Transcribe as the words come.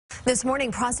This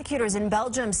morning, prosecutors in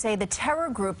Belgium say the terror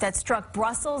group that struck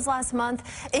Brussels last month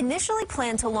initially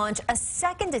planned to launch a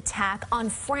second attack on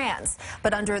France.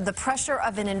 But under the pressure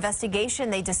of an investigation,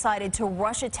 they decided to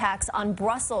rush attacks on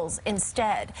Brussels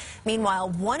instead. Meanwhile,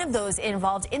 one of those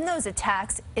involved in those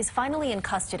attacks is finally in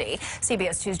custody.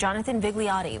 CBS 2's Jonathan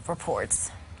Vigliotti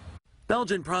reports.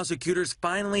 Belgian prosecutors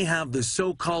finally have the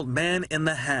so-called man in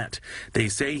the hat. They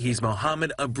say he's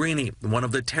Mohamed Abrini, one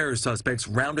of the terror suspects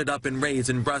rounded up in raids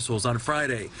in Brussels on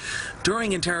Friday.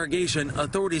 During interrogation,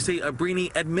 authorities say Abrini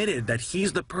admitted that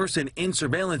he's the person in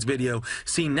surveillance video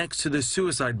seen next to the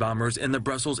suicide bombers in the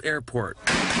Brussels airport.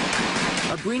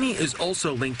 Abrini is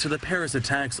also linked to the Paris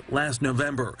attacks last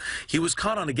November. He was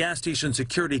caught on a gas station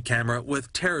security camera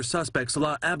with terror suspect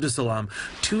Salah Abdeslam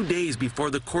 2 days before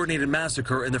the coordinated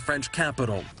massacre in the French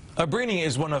capital. Abrini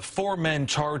is one of 4 men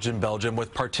charged in Belgium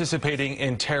with participating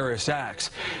in terrorist acts.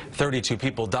 32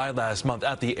 people died last month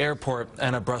at the airport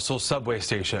and a Brussels subway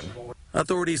station.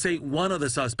 Authorities say one of the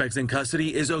suspects in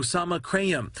custody is Osama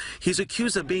Krayem. He's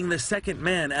accused of being the second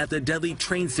man at the deadly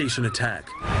train station attack.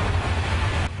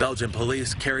 Belgian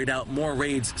police carried out more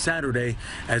raids Saturday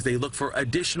as they look for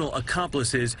additional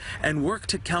accomplices and work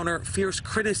to counter fierce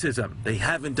criticism they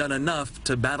haven't done enough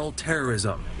to battle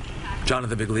terrorism.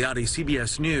 Jonathan Vigliotti,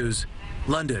 CBS News,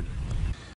 London.